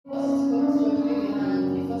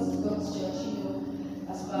because it's God's church,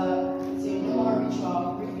 as per it's a normal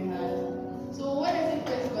ritual, bring your hand. So when I say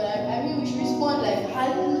praise God, I mean we should respond like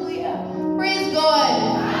hallelujah, praise God.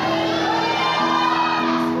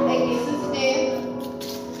 Okay, so today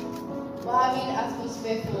we're having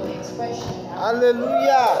atmosphere for expression.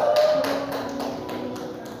 Hallelujah.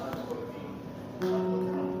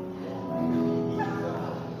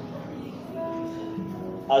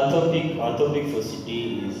 Our topic for today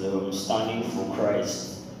is standing for Christ.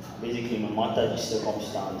 Basically, no matter the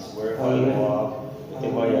circumstance, wherever you are,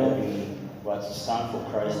 whatever you are doing, but to stand for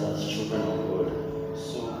Christ as children of God.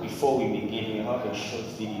 So before we begin, we have a short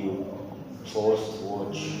video for us to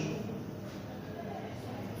watch.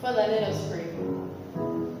 Father, let us pray.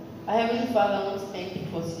 Our Heavenly Father, I want to thank you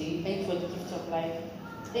for today. Thank you for the gift of life.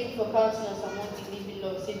 Thank you for counting us among the living,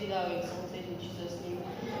 Lord. Say that we exalted in Jesus' name.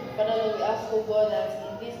 Father, Lord, we ask, oh God,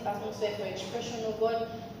 that in this atmosphere for expression, oh God,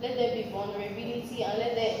 let there be vulnerability and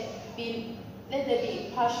let there be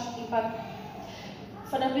impact.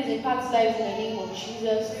 Father, please impact lives in the name of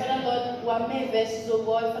Jesus. Father, Lord, we are mere vessels, oh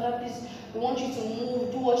God. Father, please, we want you to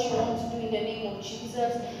move, do what you want to do in the name of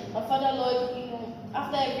Jesus. And Father, Lord,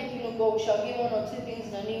 after everything, oh God, we shall give one or two things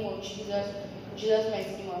in the name of Jesus. In Jesus'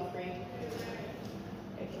 mighty name, I pray.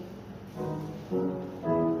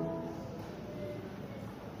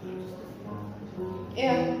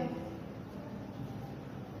 Yeah.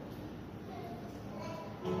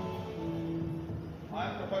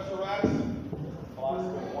 I'm Professor Radisson,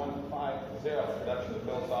 Philosophy 150, Introduction to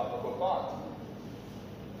Philosophical Thought.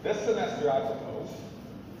 This semester, I propose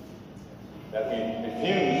that we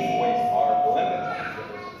refuse to waste our limited time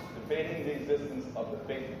debating the existence of the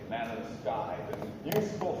big man in the sky, the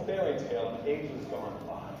useful fairy tale in ages gone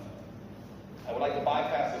by. I would like to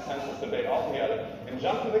bypass the senseless debate altogether and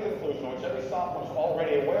jump to the conclusion, which every sophomore is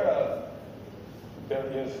already aware of: there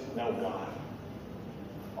is no God.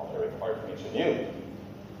 All I require from each of you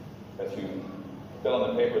that you fill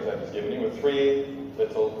in the papers I've just given you with three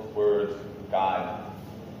little words: God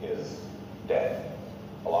is dead,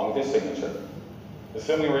 along with your signature.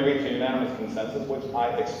 Assuming we reach a unanimous consensus, which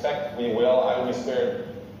I expect we will, I will be spared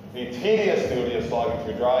the tedious duty of slogging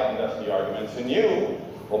through dry and dusty arguments, and you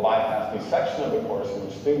will bypass the section of the course in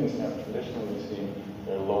which students have traditionally received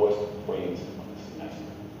their lowest grades of the semester.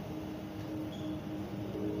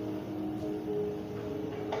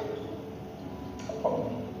 A poem.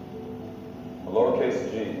 A lowercase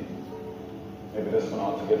g. Maybe this one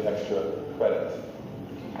ought to get extra credit.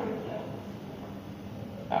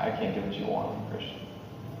 I can't do what you want, Christian.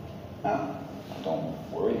 No,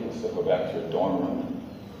 don't worry. You can still go back to your dorm room,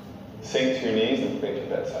 sink to your knees, and pray at your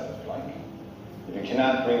bedside if you like. If you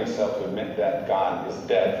cannot bring yourself to admit that God is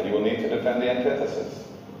dead, then you will need to defend the antithesis.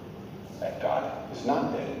 That God is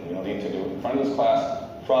not dead. You will need to do it in front of this class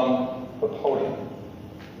from the podium.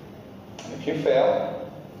 And if you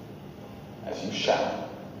fail, as you shall,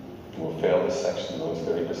 you will fail this section, lose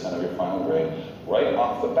 30% of your final grade right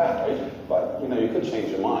off the bat, right? But, you could change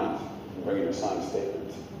your mind and bring in your signed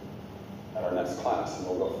statement at our next class, and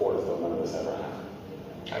we'll go forward as though none of this ever happened.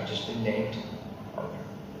 I've just been named partner.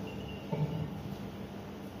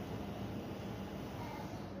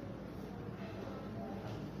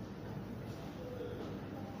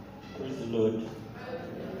 Praise the Lord.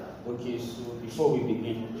 Okay, so before we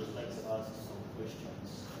begin, I'd just like to ask some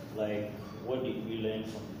questions. Like, what did we learn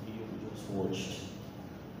from the video we just watched?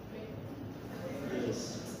 Yes.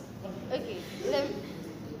 Okay, let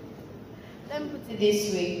me put it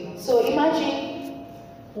this way. So imagine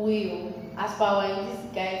as power in this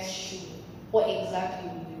guy's shoe, what exactly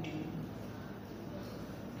will you do?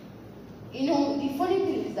 The funny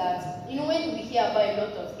thing is that, when we hear about a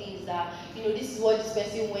lot of things that, this is what this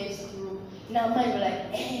person went through, in our mind we're like,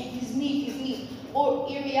 it's me. Or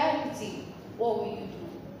in reality, what will you do?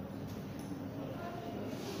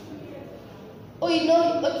 Oh,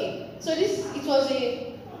 okay. So it was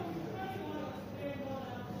a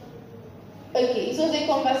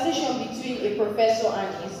conversation between a professor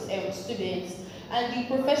and his students, and the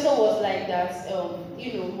professor was like that,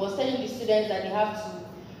 was telling the students that they have to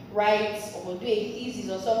write or do a thesis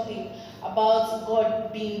or something about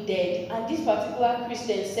God being dead. And this particular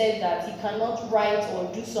Christian said that he cannot write or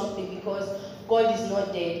do something because God is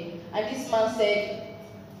not dead. And this man said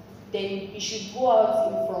then he should go out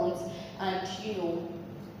in front and,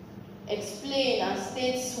 explain and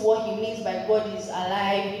state what he means by God is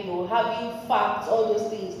alive, having facts, all those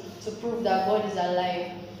things to prove that God is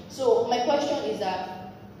alive. So my question is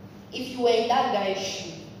that if you were in that guy's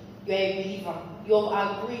shoe, you're a believer, you've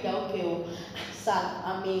agreed that, okay, sir,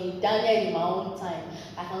 I'm a Daniel in my own time.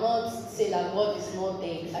 I cannot say that God is not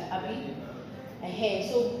dead.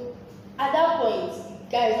 So at that point,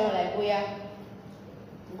 guy is not like, oh yeah,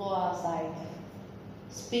 go outside,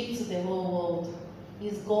 speak to the whole world.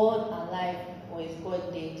 Is God alive or is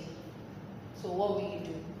God dead? So what will you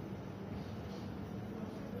do?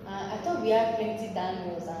 I thought we had plenty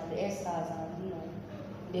Daniels and Esthers and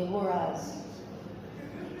Deborahs.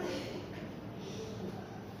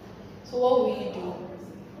 So what will you do?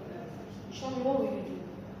 Show me, what will you do?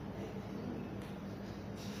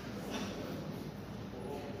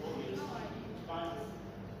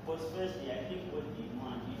 But firstly, I think what the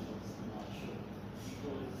man is not sure.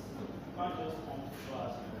 Because you can't just come to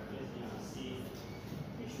class and say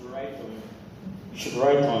you should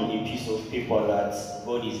write on a piece of paper that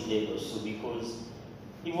God is dead or so, because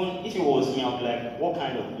even if it was me, I'd be like, what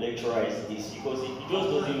kind of lecturer is this? Because it just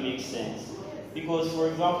doesn't make sense. Because for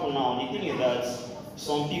example now, the thing is that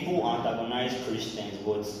some people antagonize Christians,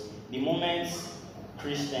 but the moment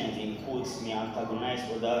Christians in quotes may antagonize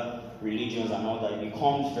other religions and all that, it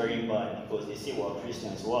becomes very bad because they say we're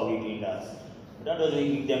Christians, why are we doing that? But that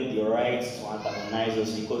doesn't give them the right to antagonize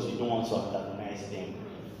us because we don't want to antagonize them.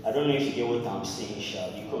 I don't know if you get what I'm saying, Sha,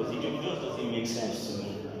 because it just doesn't make sense to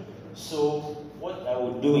me. So what I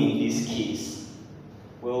would do in this case,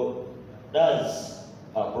 well, that's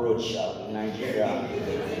abroad, Sha, in Nigeria.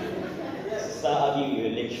 Start having your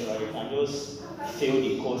lecturer, you can just fail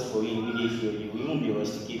the course for you immediately, you won't be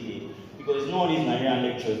rusticated. Because no these Nigerian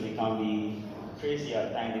lectures, they can be crazy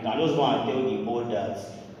at times. They can just go and tell the board that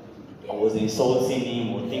I was insulting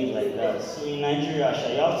him or things like that. So in Nigeria, Sha,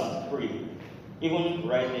 you have to pray. Even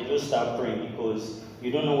right there, just start praying because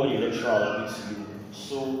you don't know what your lecturer will do to you.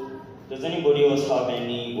 So does anybody else have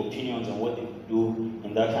any opinions on what they could do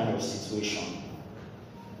in that kind of situation?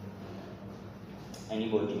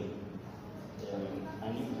 Anybody?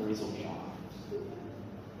 I need to raise up your hand.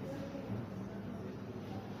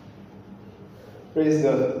 Praise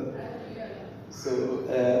God. So,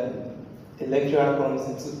 a lecturer comes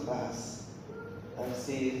into class and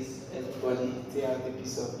says, everybody take out a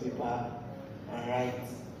piece of paper and write,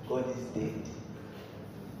 God is dead.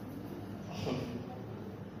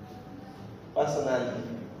 Personally,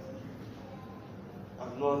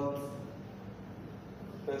 I'm not,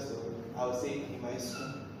 first of all, I would say in my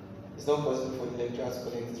school, it's not possible for the lecturer to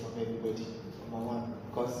collect it from everybody, number one,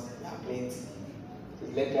 because there are plenty. So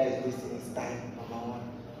the lecturer is wasting his time, number one.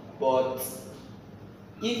 But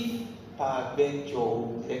if peradventure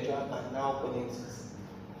the lecturer can now collect it,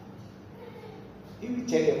 he will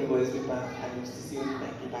check everybody's paper and you still see only my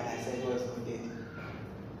paper that says God is not dead.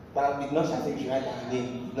 But we did not say we should write our name,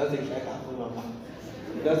 we did not say we should write our phone number,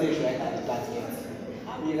 we did not say we should write our department.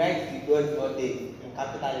 We write the God is not dead in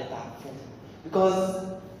capital letter full. Because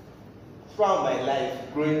throughout my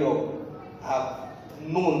life, growing up, I've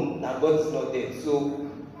known that God is not dead.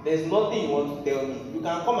 So there's nothing you want to tell me. You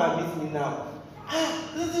can come and meet me now.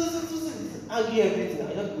 Argue everything.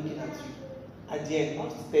 I'm just looking at you. At the end, I'll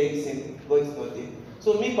still tell you the same thing. God is not dead.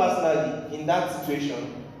 So me personally, in that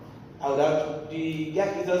situation, I would have to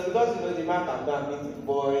Jesus, because the man can go and meet the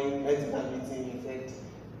boy, let him and meet him, he said,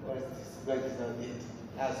 God is not dead.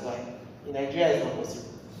 That's why. In Nigeria, it's not possible.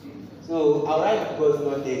 So I'll write God is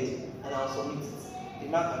not dead and I'll submit it. The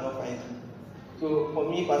man cannot find it. So for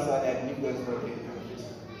me personally, I believe God is not dead.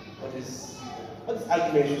 What this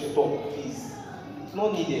argument should stop, please. It's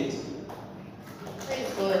not needed.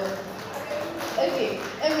 Praise God. Okay,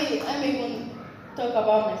 let me even talk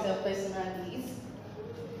about myself personally.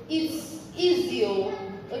 It's easy.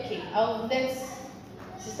 Okay, I'll let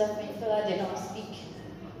Sister Fela then I'll speak.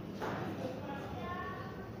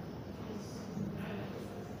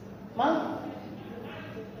 Ma'am?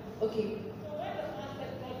 Okay.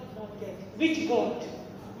 Which God?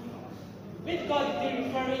 Which God is he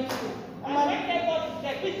referring to? And when I say God is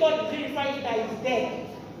dead, which God is he referring to that is dead?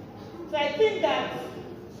 So I think that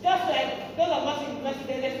just like those of us in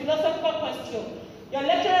university, there's a philosophical question. Your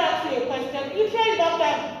lecturer asks you a question, you try it back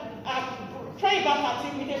at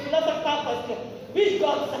him with a philosophical question. Which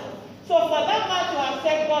God, sir? So for that man to have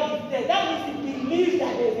said God is dead, that means he believes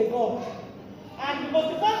that there is a God. And the most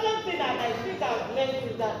important thing that I think I've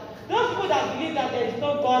learned is that those people that believe that there is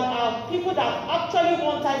no God are people that actually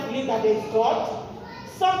one time believe that there is God.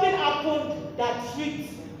 Something happened that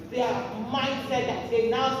switched their mindset that they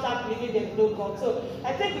now start believing there is no God. So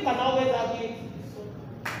I think we can always argue it.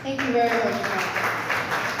 Thank you very much, ma'am.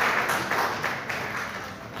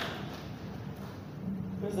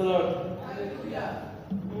 Praise the Lord. Hallelujah.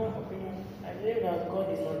 In my opinion, I believe that God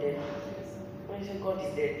is not dead. When you say God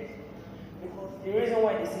is dead, because the reason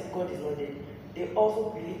why they say God is not dead, they also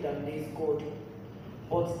believe that there is God.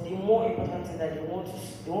 But the more important thing that they want to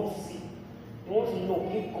see, they want to know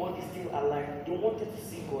if God is still alive. They wanted to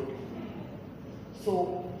see God.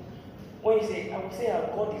 So when you say, I will say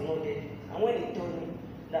that God is not dead, and when they tell me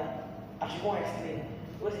that I should go and explain,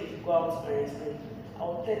 when they should go out and explain, I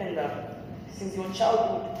will tell them that since your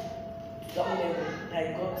childhood to that level that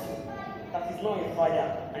he got to, that he's not a father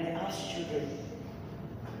and he has children.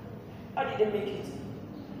 How did they make it?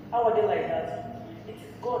 How are they like that? It is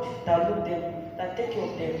God that look them, that take care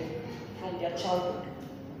of them from their childhood.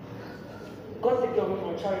 God take care of them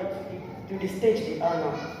from childhood to the stage they are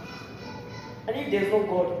now. And if there's no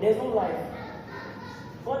God, there's no life.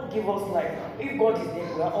 God give us life. If God is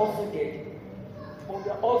dead, we are also dead. But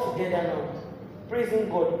we are all together now, praising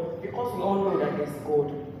God, because we all know that there's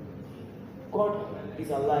God. God is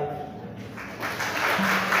alive.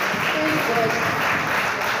 Praise God.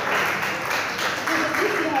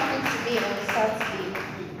 This thing happened to me on Saturday.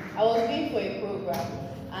 I was going for a program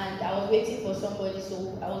and I was waiting for somebody, so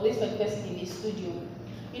I was waiting for the person in the studio.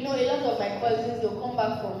 You know, a lot of my cousins, they'll come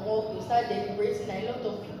back from work, they'll start deliberating, and a lot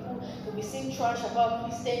of people will be saying trash about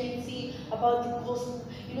Christianity, about the gospel.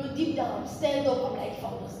 You know, deep down, I'm stirred up. I'm like, if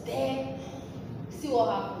I was there, see what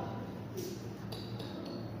happened.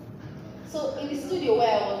 So in the studio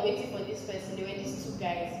where I was waiting for this person, there were these two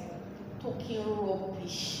guys talking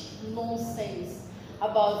rubbish, nonsense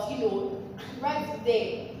about, you know, right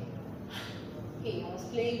there. Hey, I was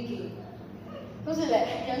playing game. I was like,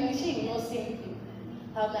 "Young, she will not say anything."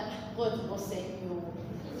 I'm like, "God did not send you.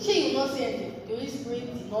 She will not say anything. The Holy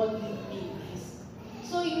Spirit did not lead me in this."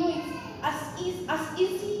 So you know, it's as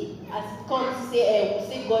easy as it comes to say, we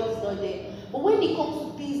say God is not there. But when it comes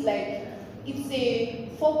to things like it's a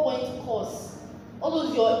 4-point course, all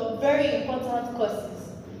those your very important courses,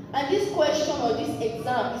 and this question or this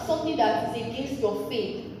exam is something that is against your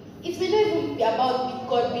faith. It may not even be about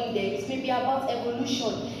God being there. It may be about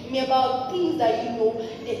evolution. It may be about things that you know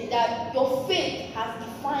that your faith has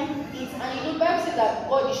defined it. And you know, the Bible says that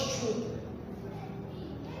God is true,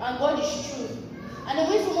 and God is true. And then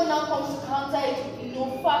when someone now comes to counter it, you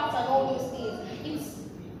know, facts and all those things,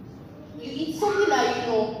 it's something that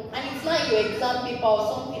you know, and it's not your exam paper or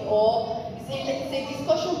something, or it's a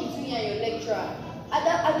discussion between you and your lecturer.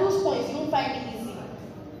 At those points, you don't find it easy.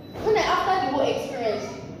 When after the whole experience,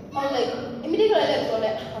 I was like, immediately I left, I was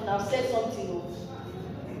like, and I've said something.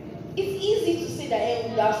 It's easy to say that,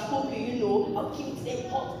 hey, we have spoken, you know, I'll keep it there,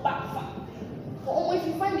 hot, back. But if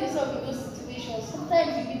you find yourself in those situations,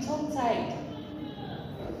 sometimes you'll be tongue-tied.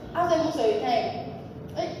 After most of the time,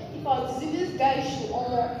 if I was to see this guy's shoe,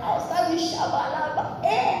 I'll start with shabalaba.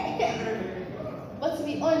 But to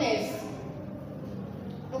be honest,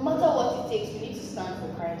 no matter what it takes, we need to stand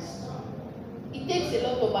for Christ. It takes a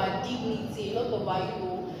lot of our dignity, a lot of our, you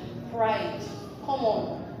know, pride. Come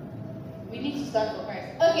on. We need to stand for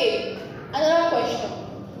Christ. Okay, another question.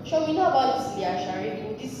 Shall we know about this Leah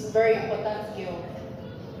Sharibu? This is a very important girl.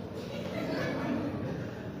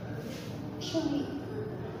 Show me.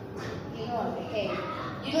 You know what the heck?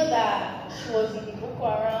 You know that she was in the Boko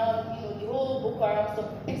Haram, you know, the whole Boko Haram stuff.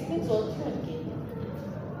 Explain to us again.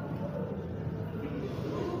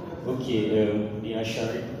 Okay, Leah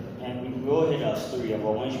Sharibu. And we all heard her story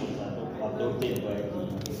about when she was adopted by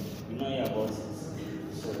you know about it.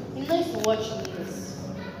 So, you know if you watch this.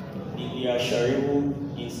 The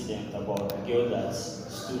Sharibu incident about a girl that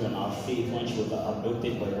stood on her faith when she was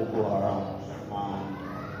abducted by Boko Haram.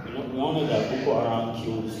 And you know, we all know that Boko Haram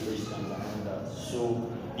kills Christians and all that.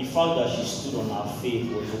 So the fact that she stood on her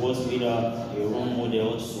faith was what made her a role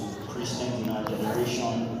model to Christians in her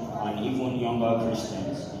generation and even younger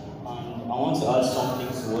Christians. And I want to add something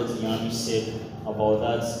to what Yami said about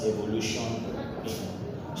that evolution.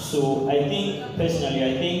 So I think,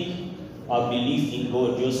 personally, our belief in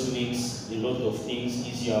God just makes a lot of things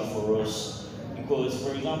easier for us. Because,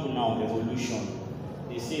 for example, now, evolution,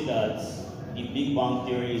 they say that the Big Bang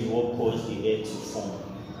Theory is what caused the Earth to form.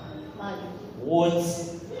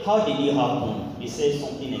 How did it happen? They said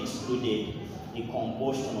something exploded, a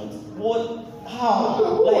combustion. How?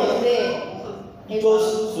 Who was there?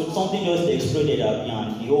 So something just exploded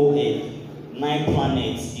and the whole Earth, 9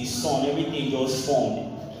 planets, the sun, everything just formed.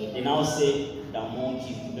 They now say that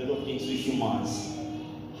monkeys developed into humans.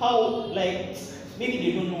 How? Like, maybe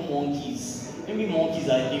they don't know monkeys. Maybe monkeys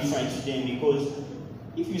are different to them, because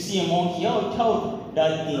if you see a monkey, how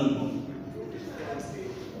that thing,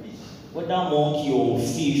 whether monkey or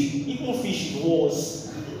fish, even fish is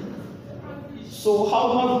worse. So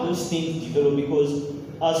how do those things develop? Because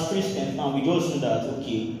as Christians now, we just know that,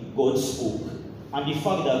 okay, God spoke. And the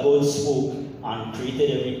fact that God spoke and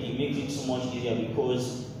created everything makes it so much easier,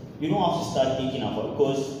 because you don't have to start thinking about it.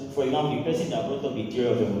 Because, for example, the person that brought up the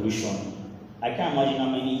theory of evolution, I can't imagine how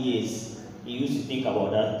many years he used to think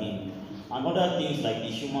about that thing. and other things like the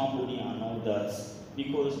human body and all that.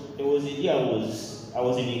 Because there was a day I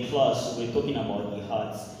was in a class, we were talking about the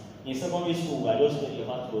heart. In secondary school, I just thought the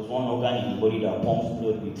heart was one organ in the body that pumps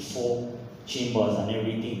blood with 4 chambers and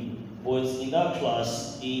everything. But in that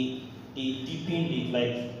class, they deepened it,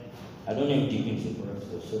 like, I don't know if deepened is the correct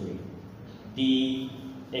word, sorry. They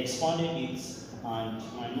expanded it, and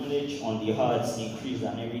my knowledge on the heart increased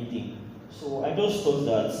and everything. So I just thought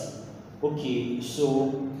that, okay,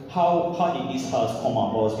 so how did this heart come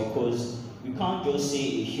about? Because you can't just say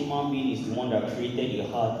a human being is the one that created the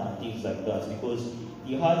heart and things like that, because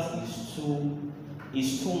the heart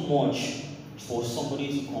is too much for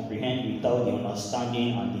somebody to comprehend without the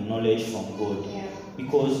understanding and the knowledge from God. Yeah.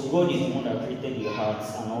 Because God is the one that created the heart,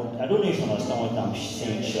 and all, I don't know if you understand what I'm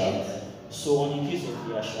saying, Sha. So on the case of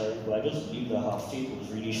the Asharifu, I just believe that her faith was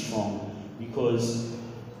really strong, because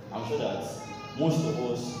I'm sure that most of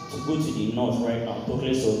us, to go to the north right now, talk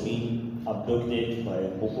less of being abducted by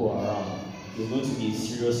Boko Haram, is going to be a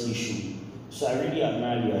serious issue. So I really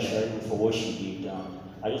admire the Asharifu for what she did.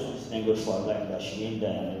 I just want to thank God for her life, that she didn't die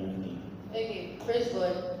and everything. Okay, praise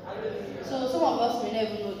God. So some of us may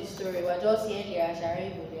never know the story. We're just hearing the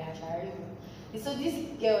Asharifu. So this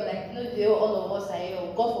girl, like, all of us are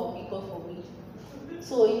here, God forbid.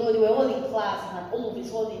 So, they were all in class, and all of a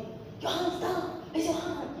sudden, your hands down, raise your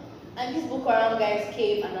hand. And these Boko Haram guys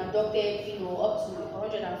came and abducted, up to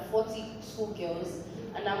 140 schoolgirls,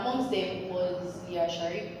 and amongst them was Leah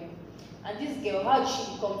Sharifu. And this girl, how did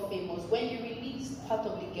she become famous? When you released part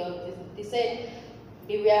of the girl, they said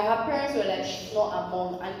her parents were like, she's not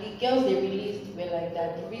among, and the girls they released were like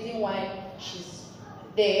that. The reason why she's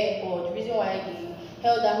there, or the reason why they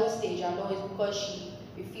held her hostage and all, is because she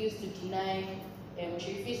refused to deny,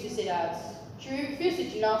 she refused to say that, she refused to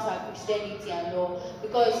denounce her Christianity and all,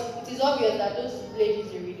 because it is obvious that those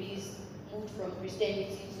ladies they released moved from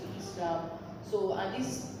Christianity to Islam. So, and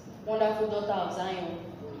this wonderful daughter of Zion,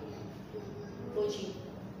 Oji,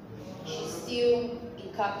 she's still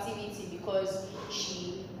in captivity because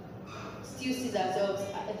she still sees herself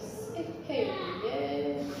as,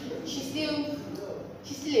 she's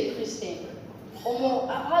still a Christian.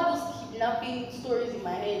 I've had those kidnapping stories in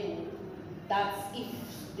my head that if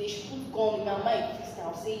they should put gun in my mind,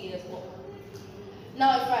 I'll say yes. But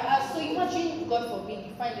now, if I ask, so imagine, God forbid,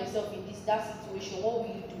 you find yourself in that situation, what will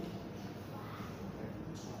you do?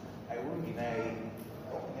 I won't deny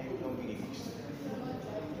not being a Christian.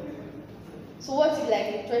 So what if, like,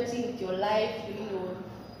 they threaten with your life,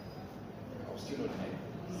 I'll still not deny.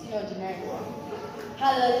 Still not deny it.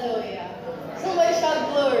 Hallelujah. Somebody shout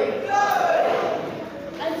glory.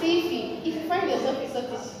 Auntie Ify, if you find yourself in such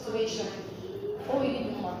a situation, what will you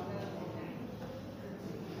do, ma?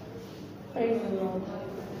 Praise the Lord.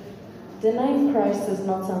 Denying Christ is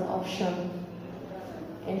not an option.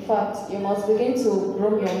 In fact, you must begin to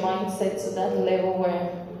groom your mindset to that level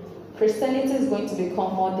where Christianity is going to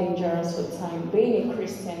become more dangerous with time. Being a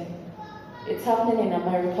Christian, it's happening in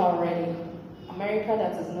America already. America,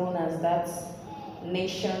 that is known as that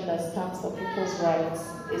nation that stands for people's rights,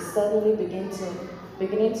 is suddenly beginning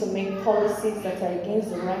to make policies that are against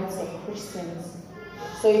the rights of Christians.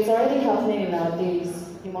 So it's already happening in our days.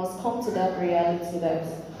 You must come to that reality that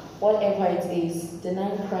whatever it is,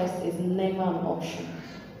 denying Christ is never an option.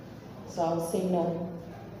 So I'll say no.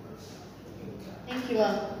 Thank you,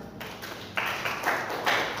 ma'am.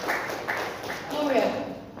 Gloria,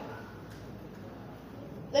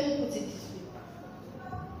 let me put it this way.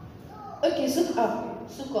 Okay,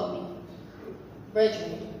 Sukomi,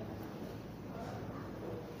 Brethren.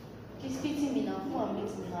 He's beating me now. Who am I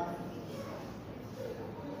beating now?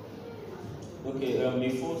 Okay,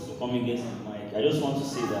 before coming against the mic, I just want to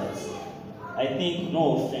say that I think,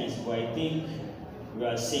 no offense, but I think we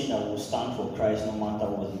are saying that we'll stand for Christ no matter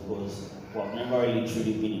what, because we have never really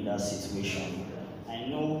truly been in that situation. I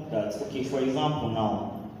know that, okay, for example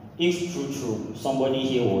now, if true, somebody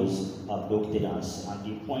here was abducted and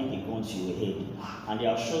they point a gun to your head, and they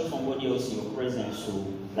have shot somebody else in your presence, so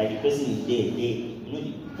like the person is dead,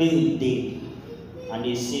 the person is dead, and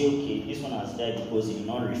they say, okay, this one has died because he did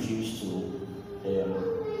not refuse to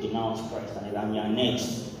denounce Christ, and you are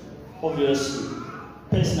next. Obviously,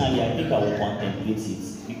 personally, I think I will contemplate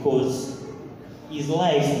it, because his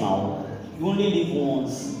life now, you only live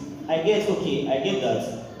once. I get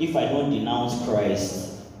that if I don't denounce Christ,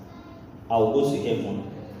 I will go to heaven.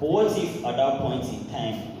 But what if at that point in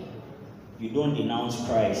time, you don't denounce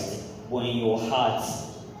Christ, but in your heart,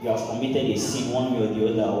 you have committed a sin one way or the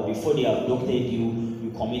other, or before they abducted you,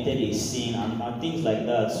 you committed a sin, and things like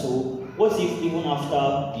that. So what if even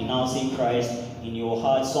after denouncing Christ, in your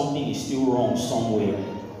heart something is still wrong somewhere?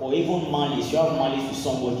 or even malice, you have malice with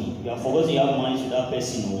somebody, you have forgotten you have malice with that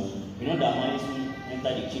person, or you know that malice will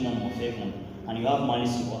enter the kingdom of heaven, and you have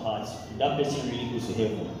malice in your heart, that person really goes to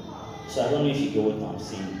heaven. So I don't know if you get what I'm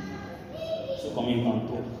saying. So come in and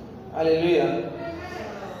talk. Hallelujah.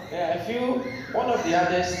 Yeah, I feel one of the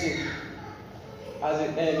hardest things as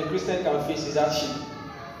a Christian can face is hardship.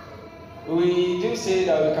 We do say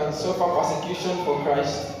that we can suffer persecution for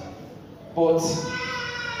Christ, but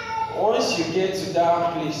once you get to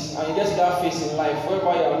that place and you get to that phase in life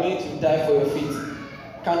whereby you are meant to die for your faith,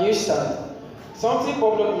 can you stand? Something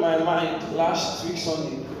popped up in my mind last week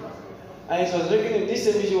Sunday, and it was looking in this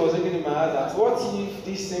same issue was looking in my heart that what if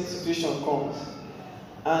this same situation comes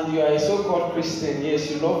and you are a so-called Christian, yes,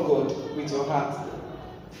 you love God with your heart,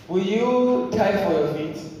 will you die for your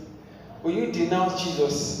faith? Will you denounce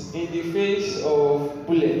Jesus in the face of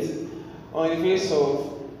bullets or in the face of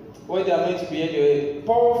what they are meant to be in your head?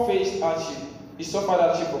 Paul faced hardship. He suffered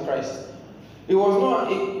hardship for Christ. He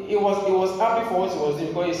was happy for what he was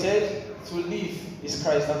doing because he said to live is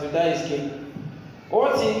Christ and to die is gain.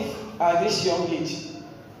 What if at this young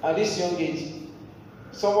age,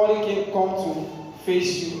 somebody come to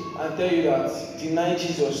face you and tell you that deny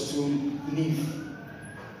Jesus to live?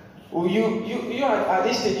 Will you at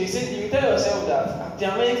this stage, you tell yourself that there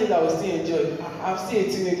are many things I will still enjoy. I'm still a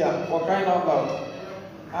teenager, for crying out loud.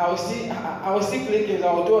 I will still play games,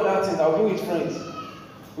 I will do other things, I will be with friends.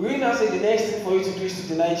 Will you not say the next thing for you to do is to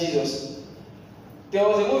deny Jesus? There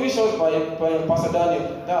was a movie shot by Pastor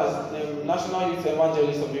Daniel, that was National Youth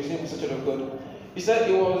Evangelist of the Church of God. He said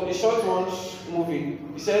it was a short one movie.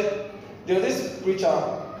 He said there was this preacher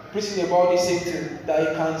preaching about the same thing, that he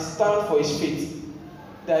can stand for his faith,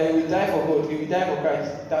 that he will die for God, he will die for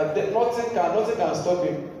Christ, that nothing can stop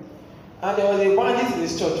him. And there was a bandit in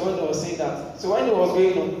his church when he was saying that. So when he was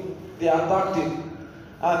going on, they attacked him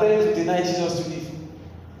and told him to deny Jesus to live.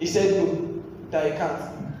 He said no, that he can't.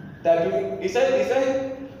 He said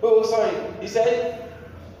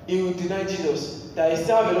he will deny Jesus, that he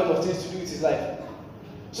still have a lot of things to do with his life.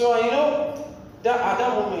 So you know, that at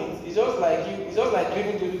that moment, it's just like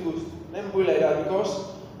living the Holy Ghost. Let me put it like that, because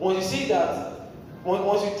once you see that,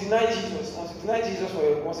 once you deny Jesus,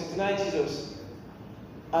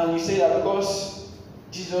 and you say that because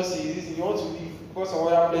Jesus is this, you want to live because of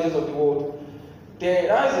other pleasures of the world,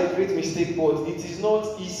 that is a great mistake, but it is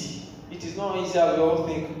not easy. It is not easy as we all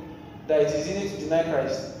think, that it is easy to deny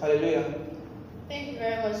Christ. Hallelujah. Thank you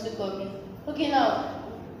very much, Sukobi. Okay, now,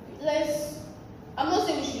 I'm not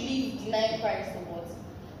saying we should leave denying Christ or what.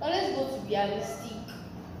 Now let's go to realistic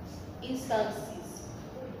instances.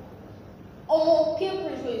 Peer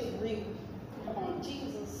pressure is real. Oh,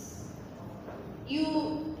 Jesus.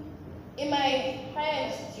 In my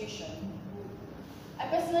higher institution, I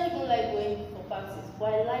personally don't like going for parties,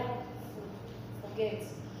 but I like food. Forget.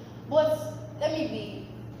 But let me be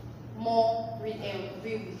more real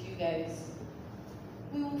with you guys.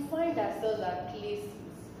 We will find ourselves at places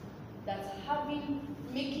that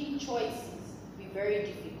making choices will be very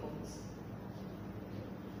difficult.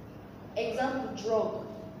 Example,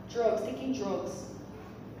 taking drugs.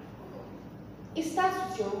 It starts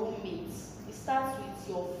with your roommates. It starts with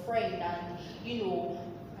your friend, and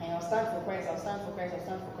I'll stand for Christ.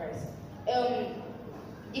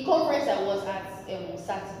 The conference I was at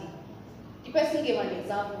Saturday, the person gave an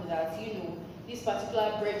example that this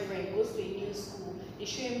particular brethren goes to a new school. They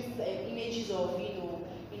show him images of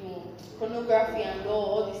pornography and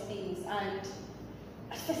all these things, and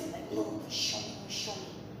at first he's like, no, show me.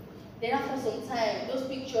 Then after some time, those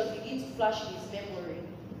pictures begin to flash in his memory,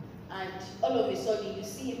 and all of a sudden you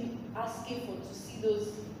see him asking to see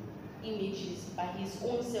those images by his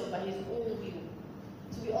own self, by his own will.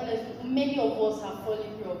 To be honest, many of us have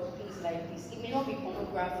fallen prey of things like this. It may not be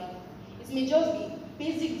pornography. It may just be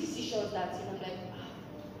basic decisions that like,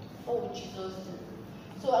 what would Jesus do?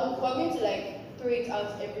 So we're going to throw it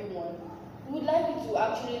out to everyone. We would like you to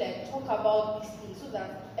actually talk about these things so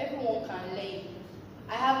that everyone can learn.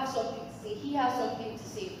 I have something to say, he has something to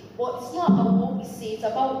say. But it's not about what we say, it's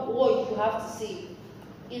about what you have to say.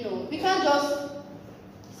 We can't just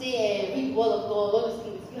say read the word of God, all those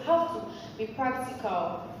things. You have to be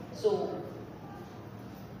practical. So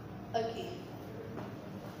okay.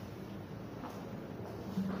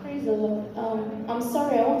 Praise the Lord. I'm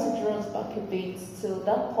sorry, I want to draw us back a bit to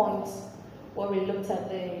that point where we looked at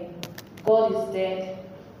the God is dead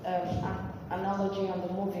analogy on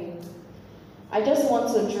the movie. I just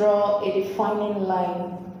want to draw a defining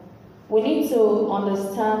line. We need to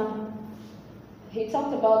understand, he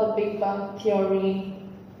talked about the Big Bang Theory.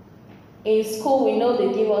 In school, we know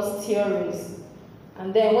they give us theories.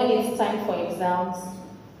 And then when it's time for exams,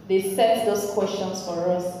 they set those questions for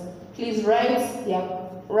us. Please write their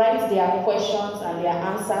questions and their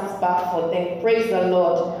answers back for them. Praise the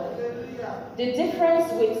Lord. The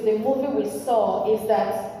difference with the movie we saw is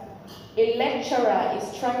that a lecturer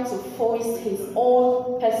is trying to foist his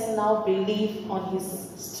own personal belief on his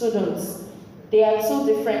students. They are two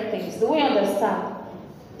different things. Do we understand?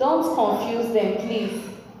 Don't confuse them, please.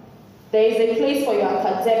 There is a place for your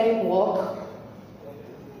academic work.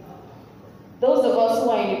 Those of us who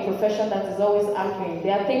are in a profession that is always arguing,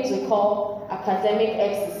 there are things we call academic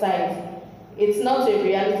exercise. It's not a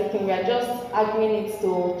reality thing. We are just arguing it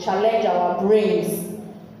to challenge our brains.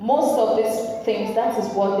 Most of these things, that is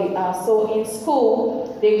what they are. So in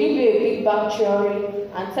school, they give you a big bang theory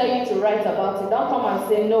and tell you to write about it. Don't come and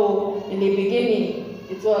say no in the beginning.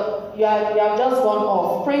 It's what you have just gone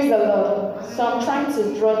off. Praise the Lord. So I'm trying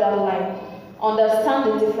to draw that line.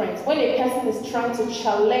 Understand the difference. When a person is trying to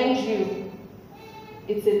challenge you,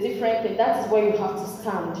 it's a different thing. That is where you have to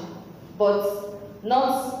stand. But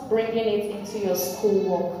not bringing it into your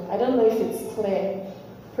schoolwork. I don't know if it's clear.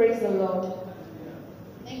 Praise the Lord.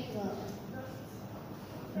 Thank you.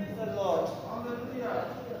 Praise the Lord.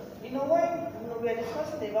 You know, when we are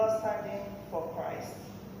discussing about standing for Christ,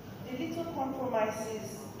 the little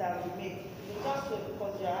compromises that we make, just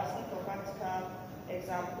because you're asking for practical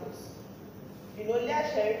examples. You know, Leah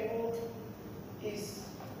Sherifu is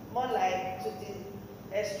more like to the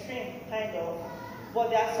extreme, kind of. But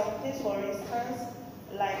there are some things, for instance,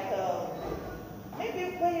 like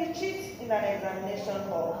maybe when you cheat in an examination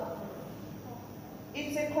hall,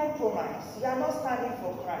 it's a compromise. You are not standing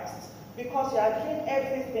for Christ because you are doing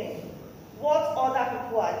everything what other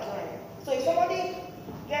people are doing. So if somebody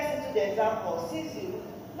gets into the exam hall, sees you,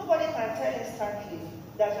 nobody can tell instantly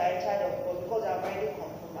that you are a child of God because you are already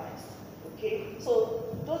compromised. Okay? So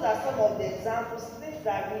those are some of the examples, things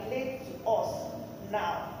that relate to us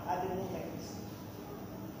now at the moment.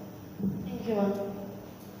 Thank you, ma'am.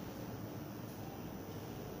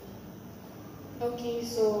 Okay,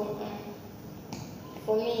 so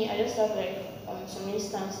for me, I just have like some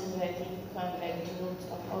instances where I think can like denote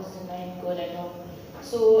us denying God and all.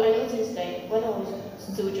 So I noticed that when I was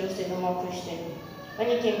still just a normal Christian, when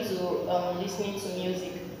it came to listening to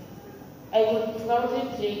music, I could proudly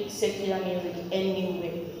play secular music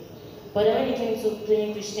anywhere. But then when it came to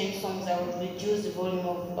playing Christian songs, I would reduce the volume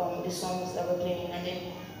of the songs that were playing, and then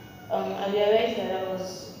I realized that I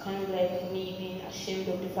was kind of like me being ashamed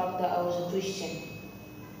of the fact that I was a Christian.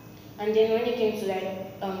 And then when it came to like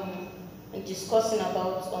discussing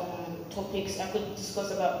about topics, I could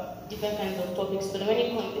discuss about different kinds of topics. But when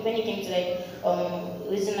it came to like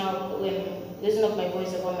raising up my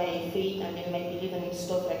voice about my faith and then my belief and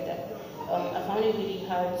stuff like that, I found it really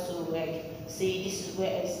hard to like say this is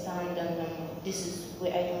where I stand and this is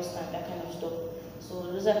where I don't stand, that kind of stuff. So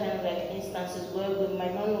those are kind of like instances where we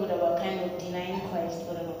might not know that we're kind of denying Christ,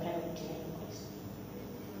 but we're kind of denying Christ.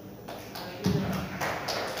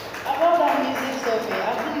 About that music stuff,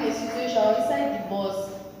 I've been in a situation, I was inside the bus,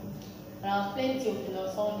 and I was playing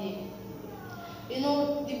Theophilus Sunday. You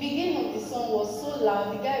know, the beginning of the song was so loud,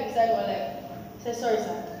 the guy beside was like, say sorry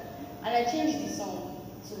sir. And I changed the song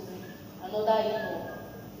to another,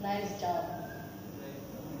 nice jam.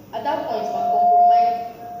 At that point, we're compromised.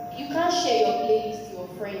 You can't share your playlist to your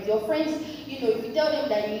friends. Your friends, if you tell them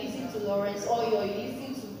that you listen to Lawrence or you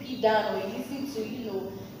listen to P. Dan or you listen to,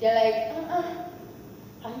 they're like,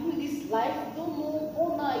 are you in this life? You don't know, oh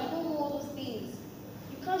no, you don't know all those things.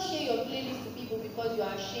 You can't share your playlist to people because you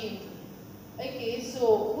are ashamed. Okay,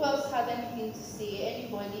 so who else has anything to say?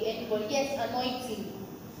 Anybody? Yes, anointing.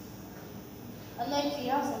 Anointing,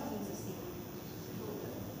 you have something to say.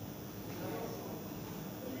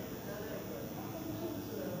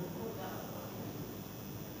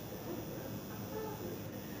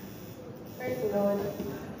 Praise the Lord.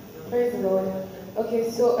 Praise the Lord. Okay,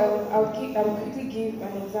 so I'll quickly give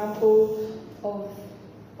an example of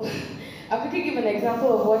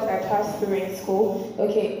what I passed through in school.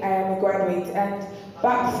 Okay, I am a graduate, and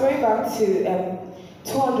throwing back to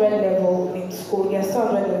 200 level in school. Yes,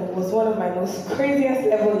 200 level was one of my most craziest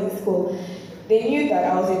levels in school. They knew that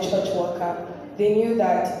I was a church worker. They knew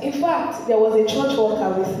that, in fact, there was a church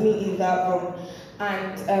worker with me in that room,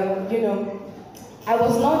 and I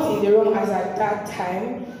was not in the room as at that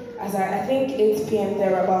time, I think 8 p.m.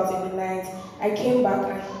 thereabouts in the night. I came back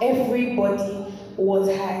and everybody was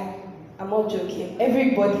high. I'm not joking.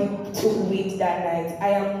 Everybody took weed that night. I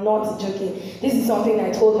am not joking. This is something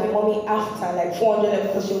I told my mommy after like 400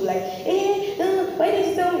 because she was like, why did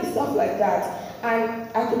you tell me stuff like that? And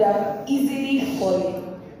I could have easily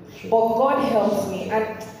fallen. But God helped me.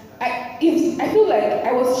 And I feel like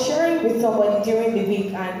I was sharing with somebody during the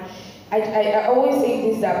week, and I always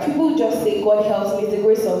say this, that people just say God helps me, it's the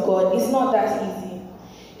grace of God. It's not that easy.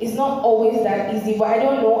 It's not always that easy, but I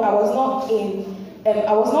don't know. I was not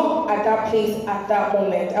at that place at that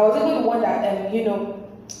moment. I was even the one that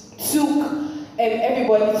took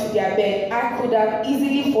everybody to their bed. I could have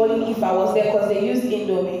easily fallen if I was there because they used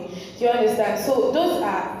Indomie. Do you understand? So those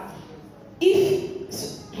are, if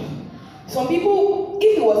some people,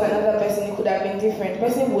 if it was another person, it could have been different. The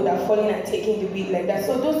person would have fallen and taken the weed like that.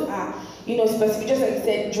 So those are, specific, just like you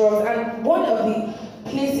said, drugs. And one of the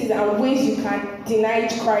places and ways you can deny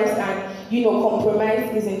Christ and,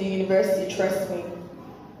 compromise is in the university, trust me.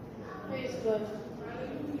 Praise God.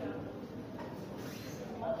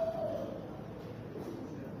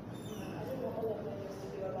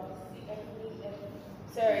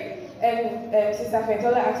 Sorry, Sister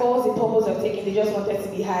Fentola asked what was the purpose of taking. They just wanted to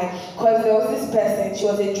be high. Because there was this person, she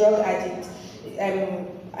was a drug addict.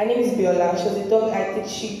 Her name is Biola. She was a drug addict.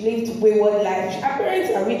 She lived wayward life. Her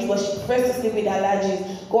parents are rich, but she prefers to sleep with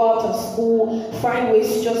allergies, go out of school, find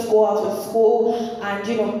ways to just go out of school, and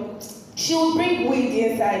she would bring weed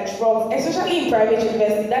inside, drugs, especially in private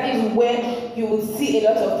university. That is where you would see a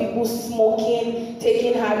lot of people smoking,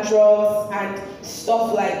 taking hard drugs, and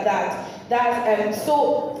stuff like that.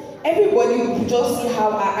 So everybody would just see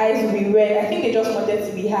how our eyes would be red. I think they just wanted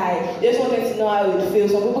to be high. They just wanted to know how it would feel.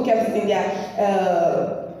 Some people kept eating their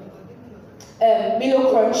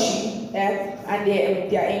Milo Crunchy and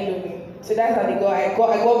their Indomie. So that's how they go. I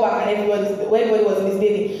got back and everybody was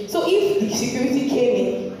misbehaving. So if the security came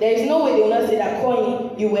in, there is no way they will not say that,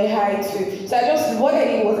 Connie, you were high too. So what I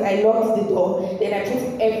did was I locked the door, then I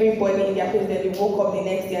put everybody in their place, then they woke up the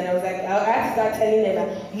next day and I was like, I had to start telling them that,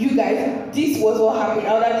 you guys, this was what happened.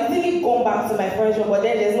 I would have easily gone back to my friend's room, but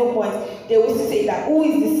then there's no point. They would still say that, who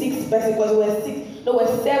is the sixth person? Because we're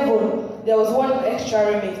seven. There was one extra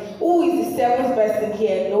roommate. Who is the seventh person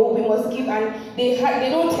here? No, we must give. And they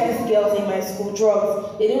don't test girls in my school,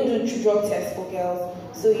 drugs. They don't do drug tests for girls.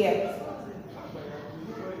 So yeah.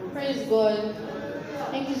 Praise God.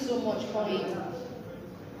 Thank you so much, Connie.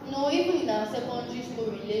 Even in our secondary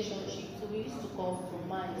school relationship, so we used to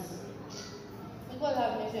compromise. May God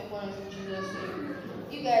have mercy upon us in Jesus' name.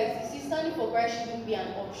 You guys, you see, standing for Christ shouldn't be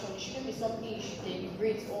an option. It shouldn't be something you should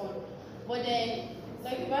deliberate on. But then,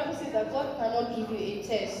 like the Bible says that God cannot give you a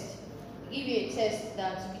test. Give you a test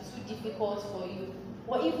that will be too difficult for you.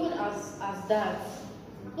 But even as that,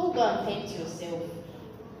 don't go and tempt yourself.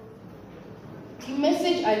 The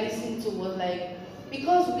message I listened to was like,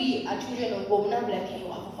 because we are children of God, we're not like, hey, you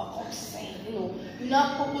have overcome sin. You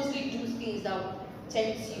not purposely do things that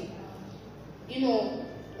tempt you.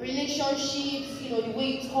 Relationships, the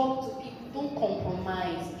way you talk to people, don't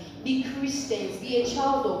compromise. Be Christians, be a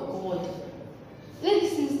child of God. Let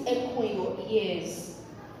these things echo in your ears.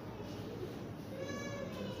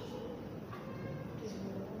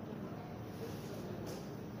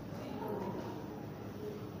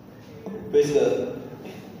 Praise God.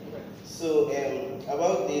 So,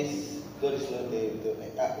 about this, God is not there.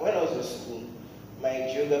 When I was in school, my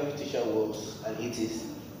geography teacher was an atheist.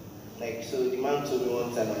 So the man told me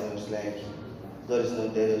one time, and I was like, God is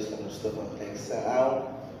not there, those kind of stuff. I was like, sir,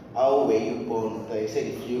 how were you born? He said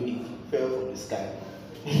it fell from the sky.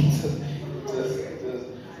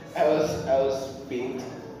 I was pained.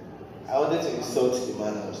 I wanted to insult the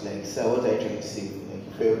man. I was like, sir, what are you trying to say? He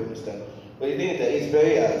fell from the sky. But the thing is that it's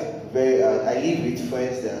very hard, very hard. I live with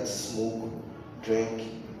friends that smoke, drink,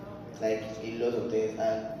 a lot of things,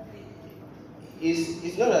 and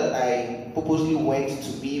it's not that I purposely went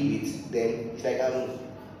to be with them. It's like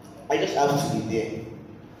I just have to be there.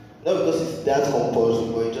 Not because it's that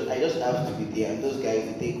compulsory, but I just have to be there. And those guys,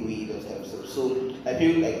 they take weed, those kind of stuff. So I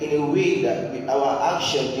feel like in a way that our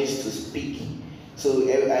action needs to speak. So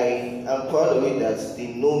I am proud of it that they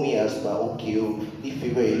know me as okay, leave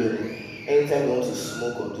people alone. Anytime they want to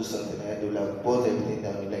smoke or do something like that, they will have bought everything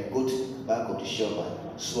down. They go to the back of the shop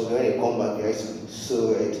and smoke. When they come back, they used to be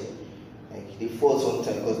so red. They fought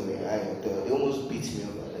sometimes because they were high. They almost beat me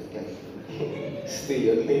up. Stay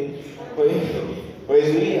your lane. But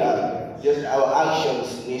it's really just our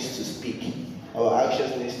actions needs to speak. Our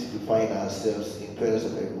actions needs to define ourselves in presence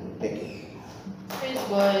of everyone. Thank you. Praise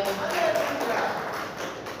God.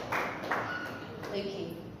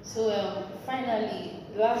 Okay. So finally,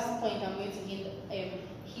 the last point I'm going to hit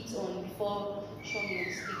on before Shomi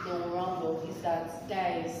will speak the round off is that,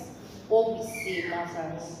 guys, what we say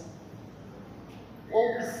matters. What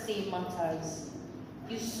we say matters.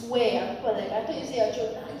 You swear, and people are like, I thought you say at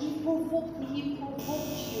church, he provoked me, he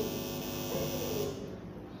provoked you.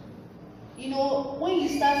 When you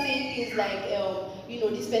start saying things like,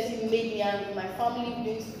 this person made me angry, my family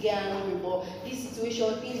begins to get angry, but this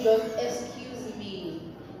situation, things just, excuse me.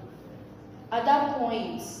 At that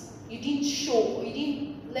point, you didn't show, you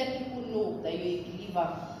didn't let people know that you're a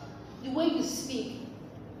believer. The way you speak,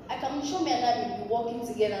 I'm sure me and I will be working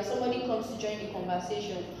together and somebody comes to join the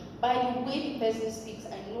conversation. By the way the person speaks,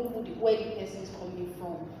 I know where the person is coming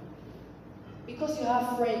from. Because you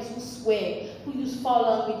have friends who swear, who use foul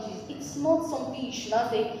languages, it's not something you should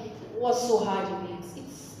not say, what's so hard in it?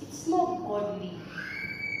 It's not godly.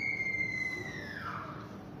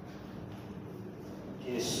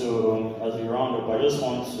 Okay, so as we round up, I just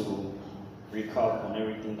want to recap on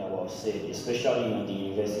everything that was said, especially on the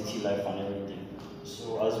university life and everything.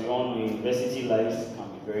 So as we all know, university life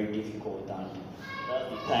can be very difficult, and that's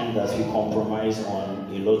the time that we compromise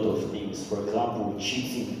on a lot of things. For example,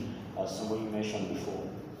 cheating, as somebody mentioned before.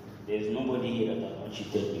 There's nobody here that has not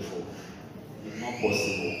cheated before. It's not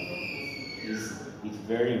possible. It's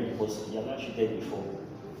very impossible. You have not cheated before.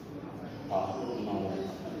 No.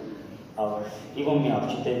 Even me, I've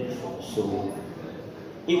cheated before. So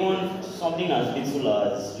even something as little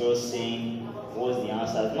as just saying what's the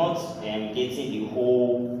answer, not getting the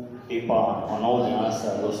whole paper on all the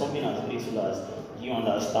answers, or something as little as, do you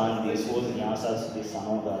understand this, what's the answer to this and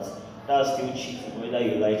all that. That's still cheating, whether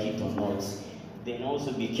you like it or not. Then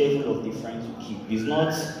also be careful of the friends you keep.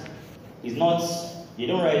 You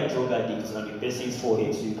don't write drug addicts on the person's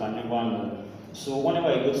forehead, so you can never know. So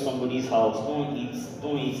whenever you go to somebody's house,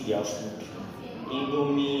 don't eat their food.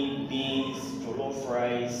 Indomie, beans, jollof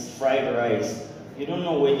rice, fried rice. You don't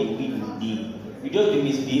know where the weed will be. You just be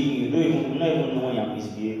misbehaving, you not even know when you're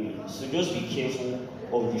misbehaving. So just be careful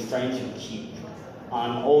of the friends you keep.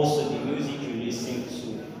 And also the music you listen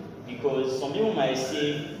to. Because some people might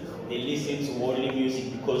say they listen to worldly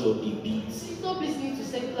music because of the beats. Stop listening to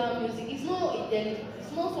secular music. It's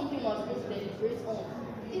not something we're supposed to deliberate on.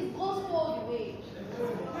 It's gospel all the way.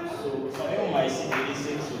 So some people might say they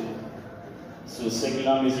listen to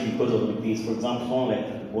secular music because of the beats. For example, someone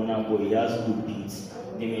like Burna Boy, he has good beats.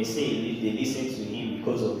 They may say they listen to him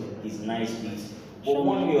because of his nice beats. But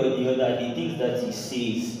one way or the other, the things that he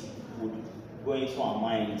says would go into our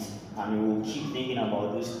minds, and we will keep thinking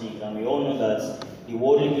about those things. And we all know that the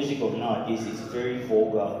worldly music of nowadays is very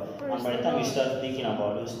vulgar. And by the time we start thinking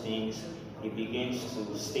about those things, it begins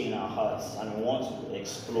to stay in our hearts, and we want to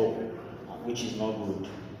explore, which is not good.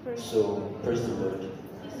 So, praise the Lord.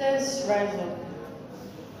 Let's rise up.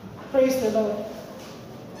 Praise the Lord.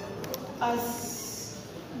 As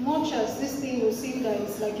much as this thing will seem that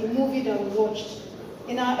it's like a movie that we watched,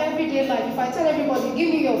 in our everyday life, if I tell everybody, give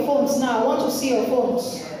me your phones now, I want to see your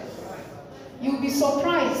phones, you'll be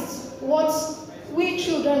surprised what we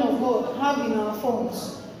children of God have in our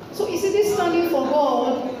phones. So you see, this standing for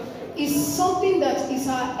God is something that is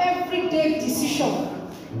our everyday decision.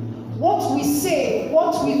 What we say,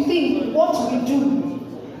 what we think, what we do.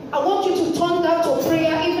 I want you to turn that to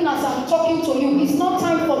prayer even as I'm talking to you. It's not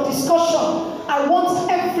time for discussion. I want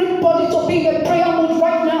everybody to be in a prayer mood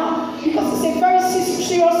right now because it's a very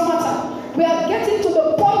serious matter. We are getting to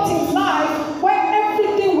the point in life where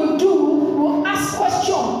everything we do will ask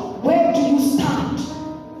question, where do you stand?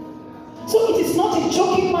 So it is not a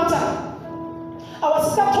joking matter. Our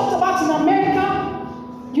sister talked about in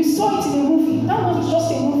America, you saw it in a movie. That one is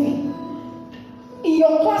just a movie. In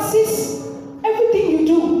your classes, everything you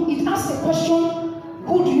do, it asks a question,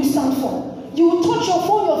 who do you stand for? You will touch your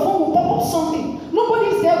phone will pop up something.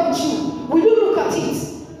 Nobody is there with you. Will you look at it?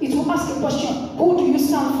 It will ask a question, who do you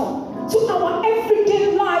stand for? So our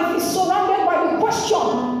everyday life is surrounded by the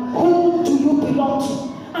question, who do you belong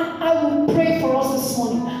to? And I will pray for us this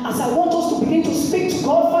morning as I want us to begin to speak to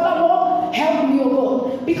God. Father, Lord, help me, O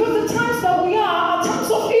God. Because the times that we are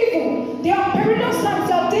times of evil. They are perilous times,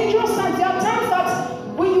 they are dangerous times, they are times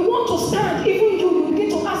that when you want to stand, even you begin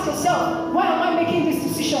to ask yourself, why am I making this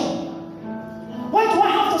decision? Why do I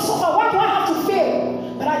have to suffer? Why do I have to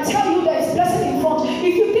fail? But I tell you, there is blessing in front.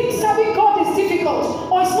 If you think serving God is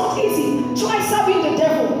difficult or it's not easy, try serving the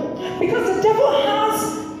devil. Because the devil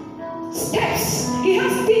has steps. He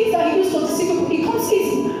has things that he uses to deceive people. It comes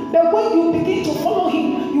easy. But when you begin to follow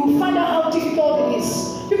him, you will find out how difficult it is.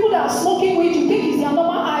 People that are smoking weed, you think it's their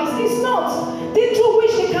normal eyes. It's not. They do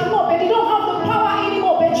wish they cannot, but they don't have the power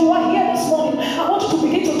anymore. But you are here this morning. I want you to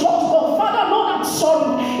begin to talk to God. Father, Lord, I'm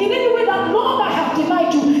sorry. In any way that, Lord, I have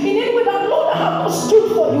denied you. In any way that, Lord, I have not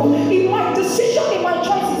stood for you. In my decision, in my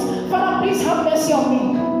choices. Father, please have mercy on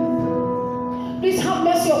me. Please have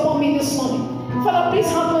mercy upon me this morning. Father, please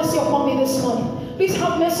have mercy upon me this morning. Please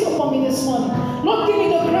have mercy upon me this morning. Lord, give me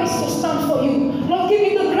the grace to stand for you. Lord, give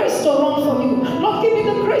me the grace to run for you. Lord, give me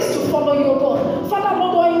the grace to follow you, God. Father,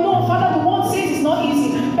 Lord, I know, Father, the one says it's not easy.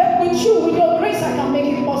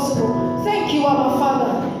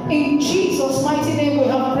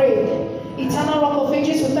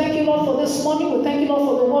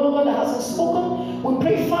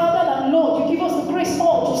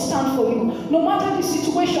 for you. No matter the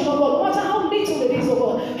situation, oh God, no matter how little it is, oh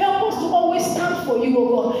God, help us to always stand for you,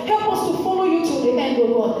 oh God. Help us to follow you to the end,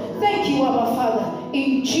 oh God. Thank you, Abba Father.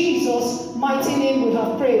 In Jesus' mighty name we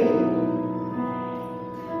have prayed.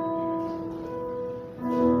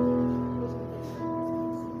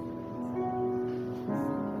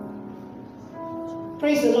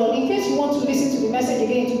 Praise the Lord. In case you want to listen to the message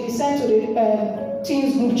again, it will be sent to the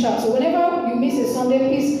Teams group chat. So whenever you miss a Sunday,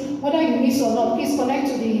 please, whether you miss or not, please connect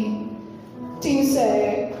to the Teams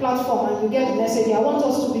platform and you get the message. I want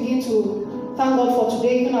us to begin to thank God for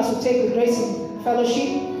today, even as we take the grace in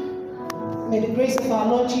fellowship. May the grace of our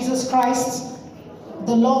Lord Jesus Christ,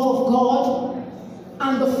 the love of God,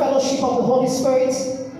 and the fellowship of the Holy Spirit